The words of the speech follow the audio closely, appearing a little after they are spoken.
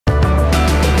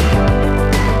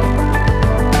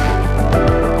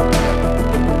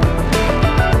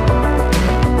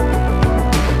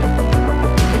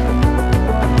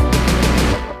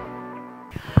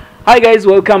Hi guys,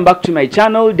 welcome back to my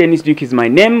channel. Dennis Duke is my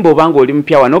name. Bobango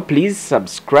Olimpia Wano, please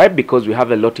subscribe because we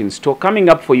have a lot in store coming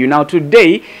up for you. Now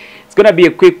today, it's gonna be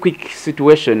a quick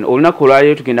situation. Olunaku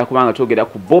lwaleero tugenda kubanga twogera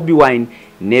ku Bobi Wine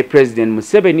ne President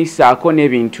Museveni saako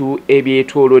n'ebintu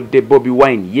ebyetoolodde Bobi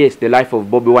Wine. Yes, the life of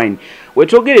Bobi Wine.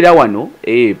 Wetwogerera wano,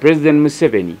 President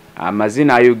Museveni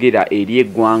amazina ayogera eri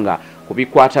eggwanga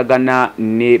kubikwatagana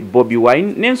ne Bobi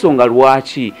Wine n'ensonga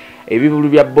lwaki ebibulu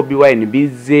bya Bobi Wine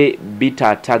bizze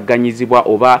bitataganyizibwa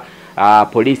oba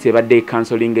police ebadde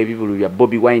cancelling ebibulu bya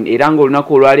Bobi Wine era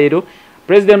ng'olunaku olwaleero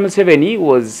President Museveni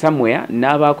was somewhere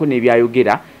n'abaako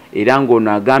n'ebyayogera era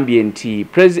ng'ono agambye nti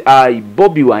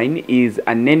Bobi Wine is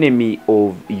an enemy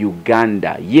of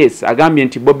Uganda. Yes, agambye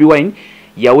nti Bobi Wine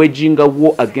yawaging a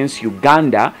war against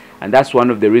Uganda, and that's one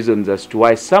of the reasons as to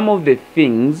why some of the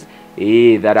things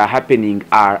that are happening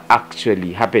are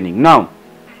actually happening. Now,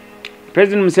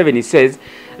 President Museveni says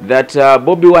that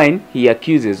Bobi Wine, he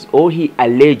accuses or he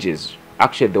alleges,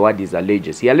 actually the word is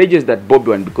alleges, he alleges that Bobi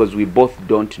Wine, because we both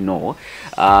don't know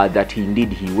that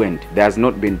indeed he went. There has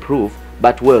not been proof,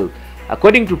 but well,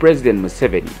 according to President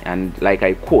Museveni, and like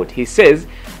I quote, he says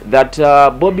that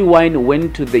Bobi Wine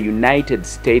went to the United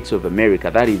States of America,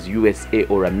 that is USA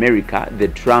or America,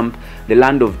 the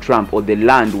land of Trump, or the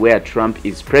land where Trump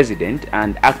is president,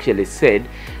 and actually said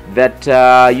that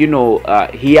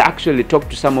he actually talked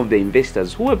to some of the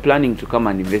investors who were planning to come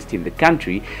and invest in the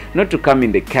country, not to come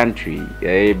in the country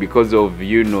because of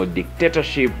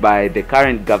dictatorship by the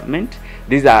current government.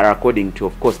 These are according to,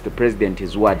 of course, the president,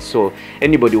 his words. So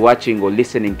anybody watching or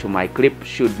listening to my clip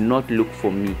should not look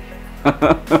for me.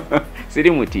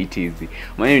 Siri mutitizi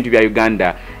manye bintu bya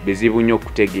Uganda bizibu nnyo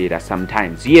kutegeera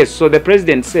sometimes. Yes, so the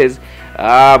president says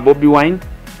Bobi Wine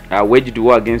waged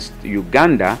war against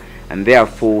Uganda, and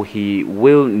therefore he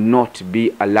will not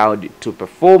be allowed to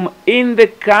perform in the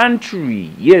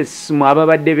country. Yes,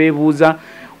 mwababadde bebuuza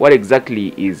what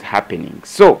exactly is happening.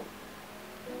 So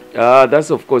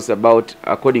that's of course about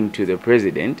according to the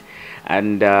president,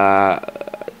 and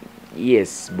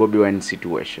yes, Bobi Wine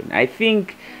situation. I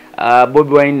think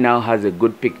Bobi Wine now has a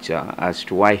good picture as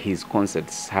to why his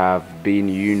concerts have been,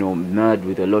 marred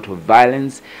with a lot of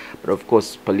violence, but of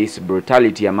course police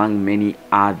brutality among many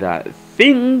other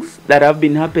things that have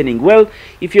been happening. Well,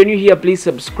 if you're new here, please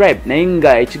subscribe.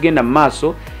 Nainga ekigenda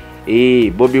maso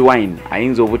Bobi Wine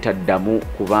ayinza obutaddamu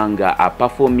kubanga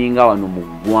performinga wano mu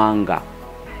ggwanga.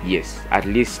 Yes, at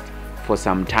least for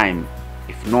some time,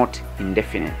 if not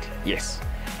indefinite.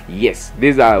 Yes,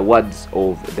 these are words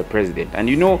of the president. And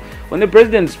when the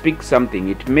president speaks something,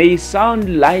 it may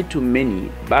sound light to many,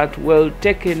 but well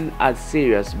taken as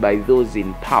serious by those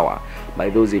in power, by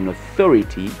those in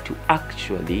authority, to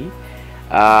actually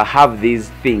have these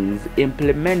things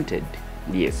implemented.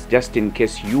 Yes, just in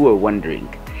case you were wondering.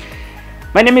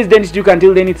 My name is Dennis Duke.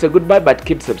 Until then, it's a goodbye, but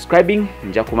keep subscribing.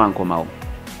 Njakumankomao.